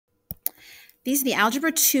These are the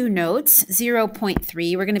Algebra 2 notes,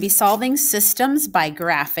 0.3. We're going to be solving systems by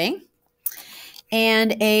graphing.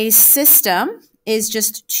 And a system is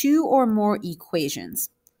just two or more equations.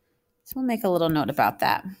 So we'll make a little note about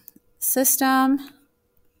that. System,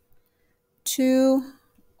 two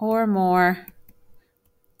or more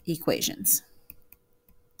equations.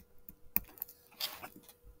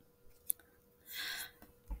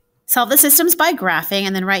 Solve the systems by graphing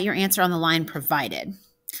and then write your answer on the line provided.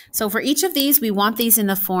 So for each of these, we want these in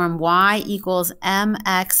the form y equals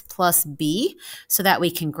mx plus b so that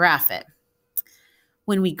we can graph it.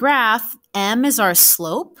 When we graph, m is our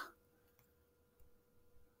slope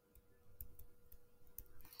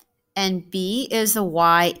and b is the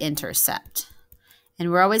y-intercept.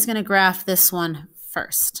 And we're always going to graph this one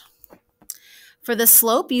first. For the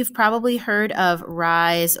slope, you've probably heard of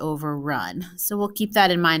rise over run. So we'll keep that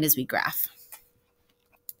in mind as we graph.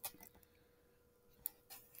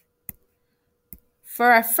 For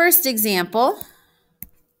our first example,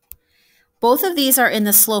 both of these are in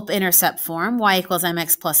the slope-intercept form, y equals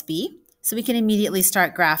mx plus b. So we can immediately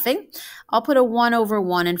start graphing. I'll put a 1 over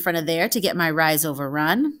 1 in front of there to get my rise over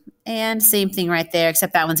run. And same thing right there,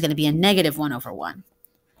 except that one's going to be a negative 1 over 1.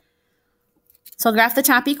 So I'll graph the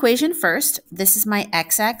top equation first. This is my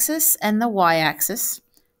x-axis and the y-axis.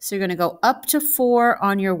 So you're going to go up to 4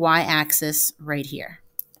 on your y-axis right here.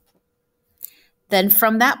 Then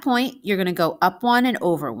from that point, you're going to go up 1 and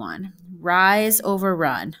over 1. Rise over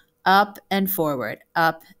run. Up and forward.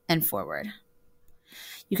 Up and forward.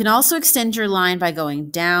 You can also extend your line by going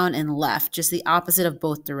down and left, just the opposite of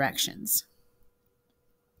both directions.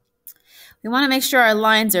 We want to make sure our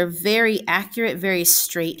lines are very accurate, very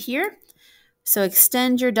straight here. So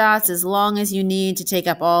extend your dots as long as you need to take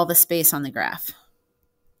up all the space on the graph.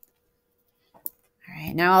 All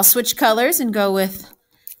right, now I'll switch colors and go with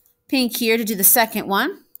pink here to do the second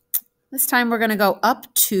one. This time we're going to go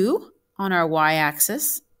up 2 on our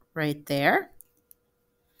y-axis right there.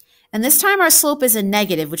 And this time our slope is a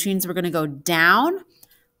negative, which means we're going to go down,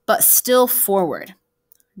 but still forward.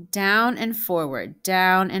 Down and forward,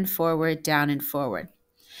 down and forward, down and forward.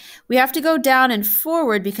 We have to go down and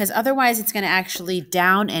forward because otherwise it's going to actually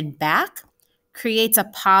down and back, creates a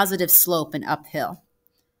positive slope and uphill.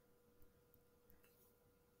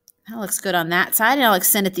 That looks good on that side, and I'll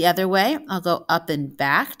extend it the other way. I'll go up and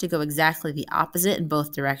back to go exactly the opposite in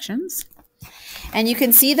both directions. And you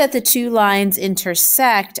can see that the two lines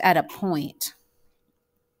intersect at a point.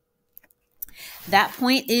 That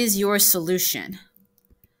point is your solution.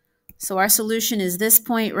 So our solution is this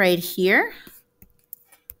point right here.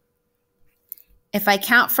 If I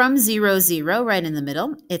count from 0, 0, right in the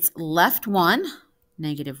middle, it's left 1,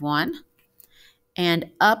 negative 1, and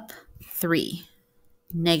up 3,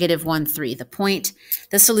 negative 1, 3.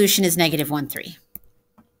 The solution is negative 1, 3.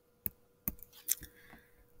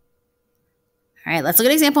 All right, let's look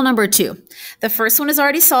at example number 2. The first one is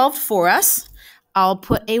already solved for us. I'll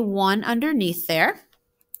put a 1 underneath there.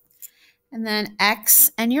 And then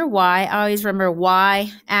x and your y, I always remember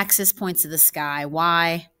y axis points to the sky,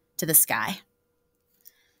 y to the sky.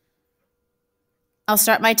 I'll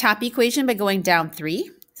start my top equation by going down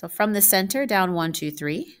 3. So from the center, down 1, 2,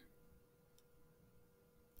 3.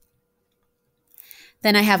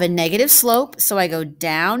 Then I have a negative slope, so I go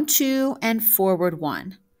down 2 and forward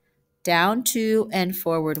 1. Down 2 and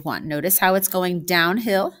forward 1. Notice how it's going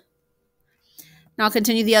downhill. Now I'll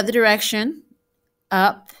continue the other direction.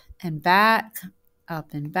 Up and back,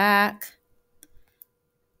 up and back,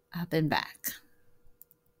 up and back.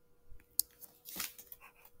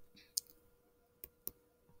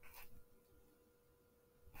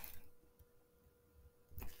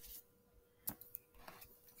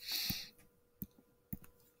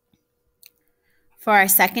 For our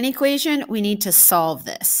second equation, we need to solve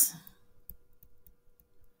this.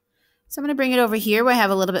 So I'm going to bring it over here where I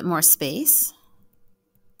have a little bit more space.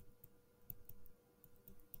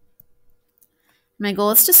 My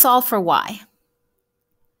goal is to solve for y.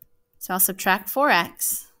 So I'll subtract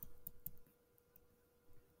 4x.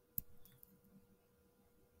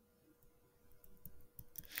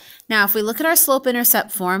 Now, if we look at our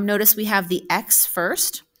slope-intercept form, notice we have the x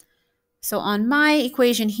first. So on my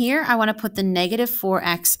equation here, I want to put the negative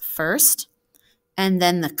 4x first, and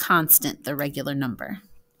then the constant, the regular number.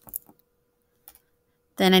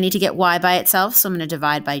 Then I need to get y by itself, so I'm going to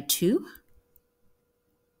divide by 2.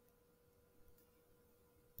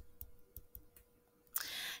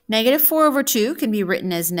 Negative 4 over 2 can be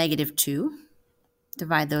written as negative 2.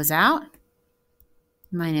 Divide those out.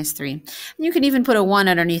 Minus 3. And you can even put a 1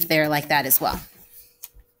 underneath there like that as well.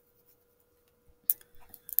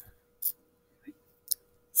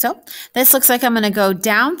 So this looks like I'm going to go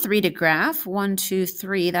down 3 to graph. 1, 2,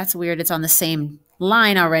 3. That's weird. It's on the same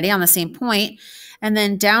line already, on the same point. And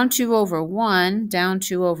then down 2 over 1, down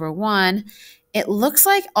 2 over 1. It looks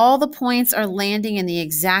like all the points are landing in the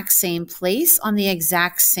exact same place on the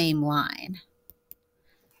exact same line.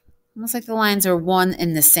 Almost like the lines are one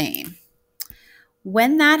and the same.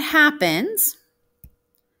 When that happens,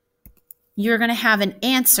 you're going to have an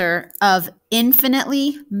answer of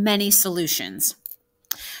infinitely many solutions.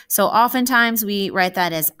 So oftentimes we write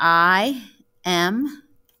that as IMS,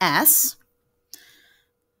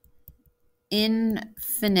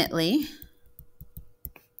 infinitely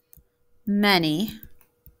many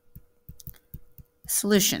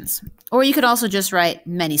solutions. Or you could also just write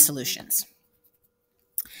many solutions.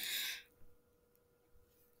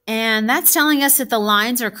 And that's telling us that the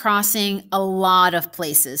lines are crossing a lot of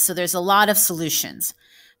places. So there's a lot of solutions.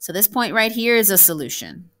 So this point right here is a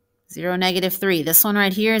solution. 0, -3. This one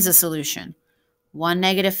right here is a solution. 1,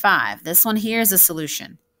 -5. This one here is a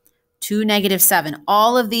solution. 2, -7.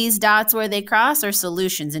 All of these dots where they cross are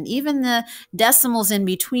solutions. And even the decimals in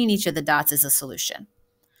between each of the dots is a solution.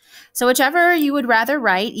 So whichever you would rather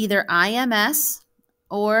write, either IMS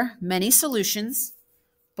or many solutions,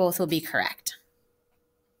 both will be correct.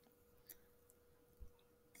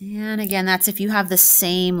 And again, that's if you have the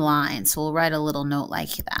same line. So we'll write a little note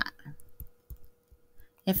like that.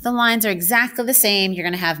 If the lines are exactly the same, you're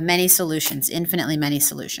going to have many solutions, infinitely many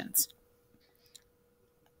solutions.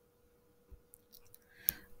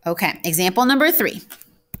 Okay, example number 3.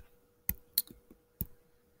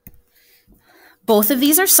 Both of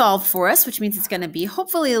these are solved for us, which means it's going to be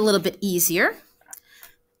hopefully a little bit easier.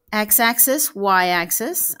 X-axis,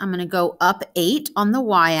 Y-axis. I'm going to go up 8 on the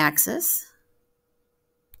Y-axis.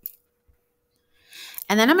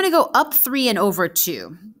 And then I'm going to go up 3 and over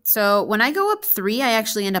 2. So when I go up 3, I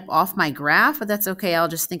actually end up off my graph, but that's okay. I'll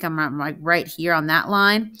just think I'm right here on that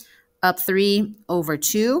line. Up 3 over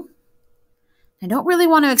 2. I don't really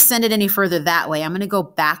want to extend it any further that way. I'm going to go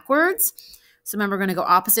backwards. So remember, we're going to go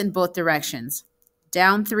opposite in both directions.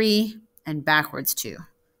 Down 3 and backwards 2.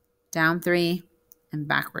 Down 3 and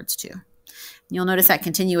backwards 2. You'll notice that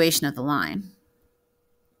continuation of the line.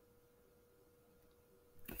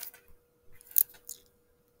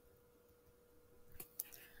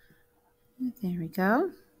 There we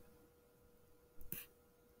go.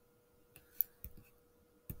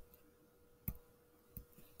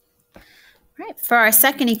 All right, for our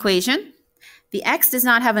second equation, the x does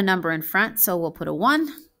not have a number in front, so we'll put a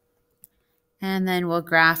 1. And then we'll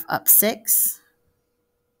graph up 6.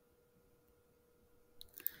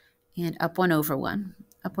 And up 1 over 1.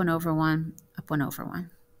 Up 1 over 1, up 1 over 1.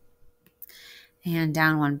 And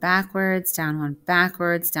down 1 backwards, down 1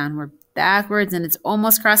 backwards, downward backwards, and it's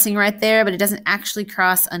almost crossing right there, but it doesn't actually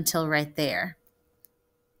cross until right there.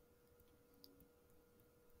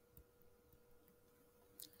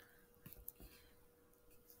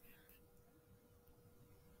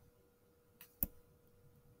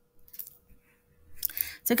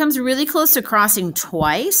 So it comes really close to crossing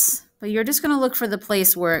twice, but you're just going to look for the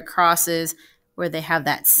place where it crosses, where they have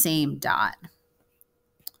that same dot.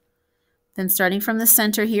 Then starting from the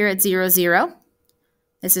center here at 0, 0,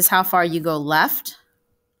 this is how far you go left.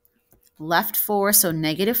 Left 4, so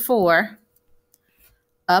 -4,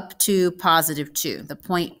 up to +2. The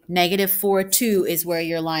point -4, 2 is where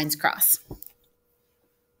your lines cross.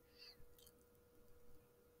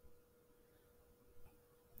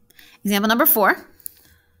 Example number 4.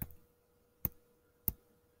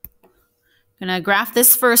 I'm going to graph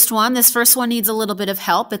this first one. This first one needs a little bit of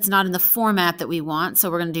help. It's not in the format that we want.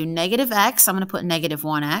 So we're going to do -x. I'm going to put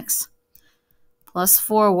 -1x plus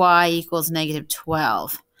 4y equals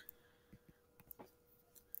 -12.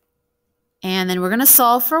 And then we're going to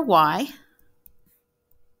solve for y.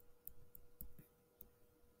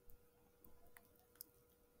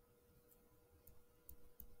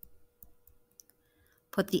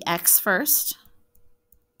 Put the x first.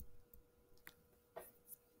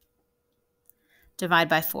 Divide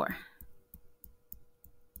by 4.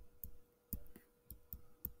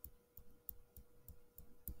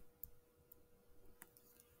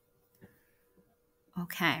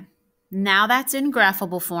 Okay, now that's in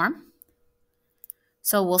graphable form.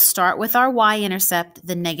 So we'll start with our y-intercept,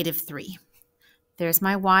 the -3. There's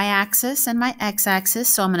my y-axis and my x-axis.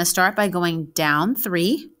 So I'm going to start by going down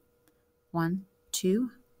 3. 1,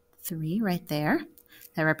 2, 3 right there.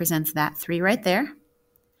 That represents that 3 right there.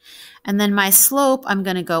 And then my slope, I'm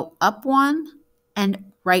going to go up 1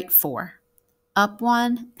 and right 4. Up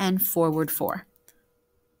 1 and forward 4.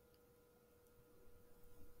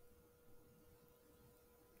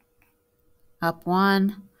 Up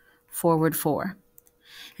 1, forward 4.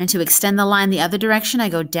 And to extend the line the other direction, I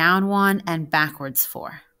go down 1 and backwards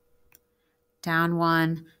 4. Down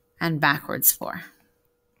 1 and backwards 4.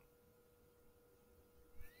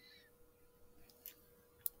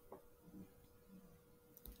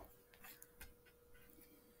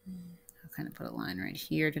 I'll kind of put a line right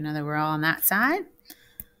here to know that we're all on that side.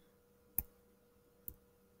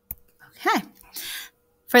 Okay.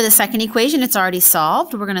 For the second equation, it's already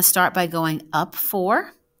solved. We're going to start by going up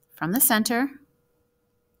 4 from the center.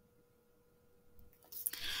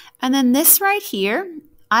 And then this right here,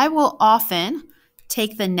 I will often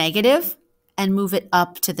take the negative and move it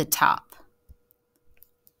up to the top.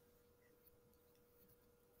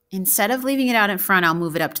 Instead of leaving it out in front, I'll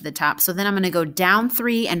move it up to the top. So then I'm going to go down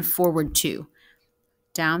 3 and forward 2.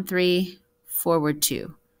 Down 3, forward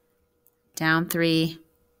 2. Down 3,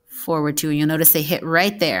 forward 2. And you'll notice they hit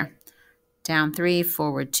right there. Down 3,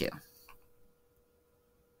 forward 2.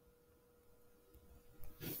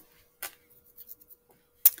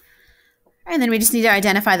 And then we just need to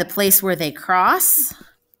identify the place where they cross.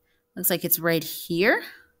 Looks like it's right here.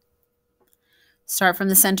 Start from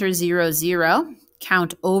the center, 0, 0.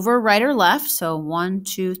 Count over right or left. So 1,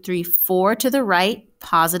 2, 3, 4 to the right,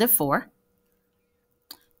 positive 4.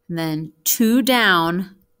 And then 2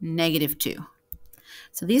 down, negative 2.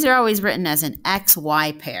 So these are always written as an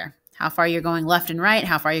XY pair. How far you're going left and right,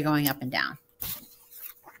 how far you're going up and down.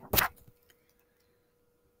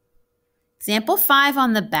 Example 5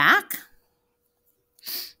 on the back.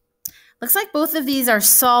 Looks like both of these are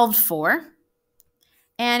solved for.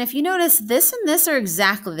 And if you notice, this and this are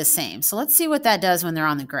exactly the same. So let's see what that does when they're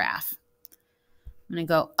on the graph. I'm going to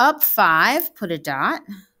go up 5, put a dot.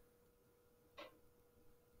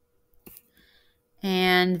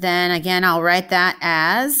 And then again, I'll write that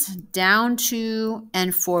as down 2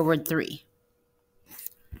 and forward 3.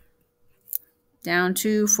 Down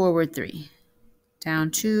 2, forward 3.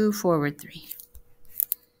 Down 2, forward 3.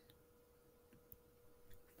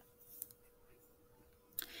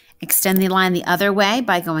 Extend the line the other way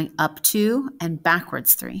by going up 2 and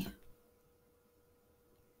backwards 3.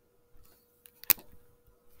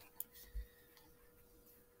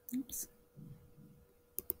 Oops.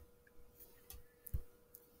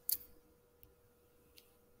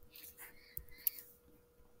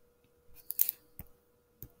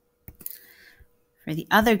 For the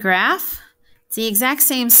other graph, it's the exact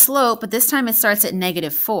same slope, but this time it starts at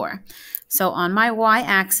negative 4. So on my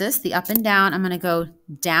y-axis, the up and down, I'm going to go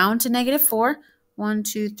down to negative 4. 1,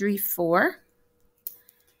 2, 3, 4.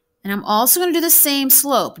 And I'm also going to do the same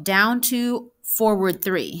slope, down to forward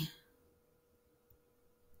 3.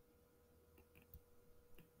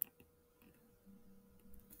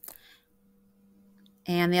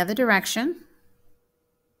 And the other direction.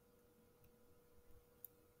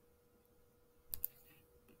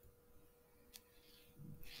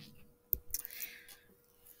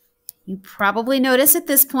 You probably notice at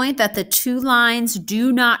this point that the two lines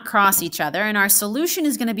do not cross each other, and our solution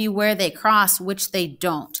is going to be where they cross, which they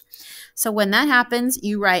don't. So when that happens,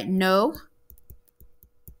 you write no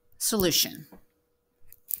solution.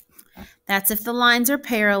 That's if the lines are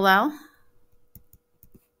parallel.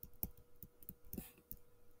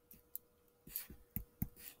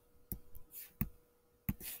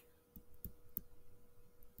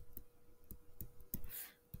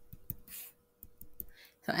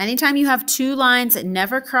 So anytime you have two lines that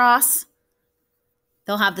never cross,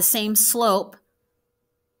 they'll have the same slope,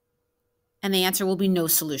 and the answer will be no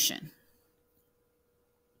solution.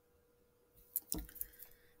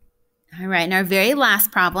 All right, and our very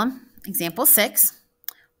last problem, example 6,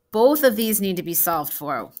 both of these need to be solved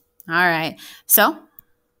for. All right, so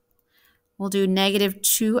we'll do negative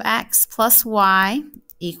 2x plus y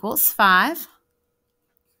equals 5.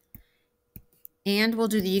 And we'll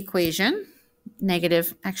do the equation.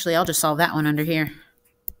 Negative, actually, I'll just solve that one under here.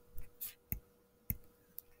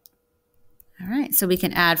 All right, so we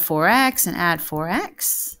can add 4x and add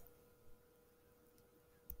 4x.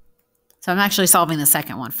 So I'm actually solving the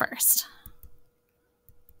second one first.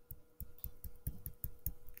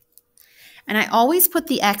 And I always put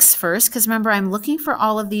the x first because remember, I'm looking for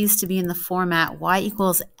all of these to be in the format y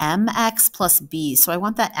equals mx plus b. So I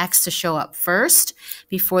want that x to show up first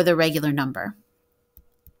before the regular number.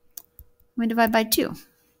 We divide by 2.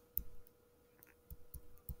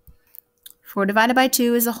 4 divided by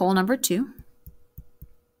 2 is a whole number 2.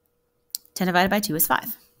 10 divided by 2 is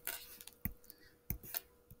 5.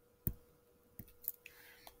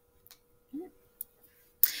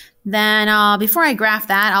 Then before I graph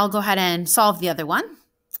that, I'll go ahead and solve the other one.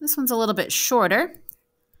 This one's a little bit shorter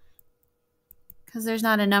because there's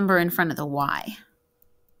not a number in front of the y.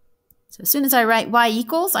 So as soon as I write y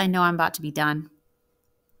equals, I know I'm about to be done.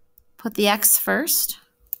 put the x first.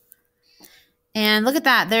 And look at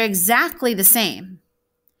that, they're exactly the same.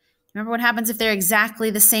 Remember what happens if they're exactly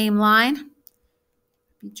the same line?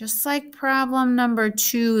 Just like problem number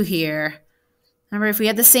 2 here. Remember, if we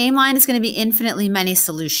had the same line, it's going to be infinitely many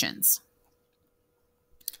solutions.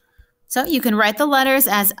 So you can write the letters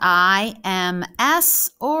as I, M,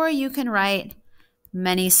 S, or you can write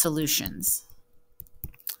many solutions.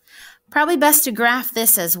 Probably best to graph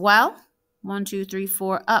this as well. 1, 2, 3,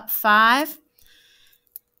 4, up 5.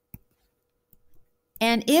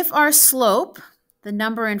 And if our slope, the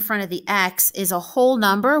number in front of the x, is a whole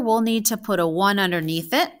number, we'll need to put a 1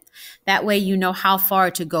 underneath it. That way you know how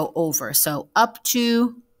far to go over. So up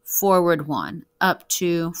 2, forward 1, up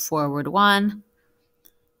 2, forward 1,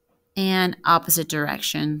 and opposite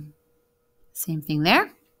direction. Same thing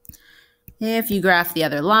there. If you graph the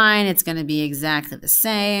other line, it's going to be exactly the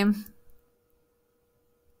same.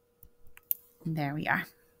 And there we are.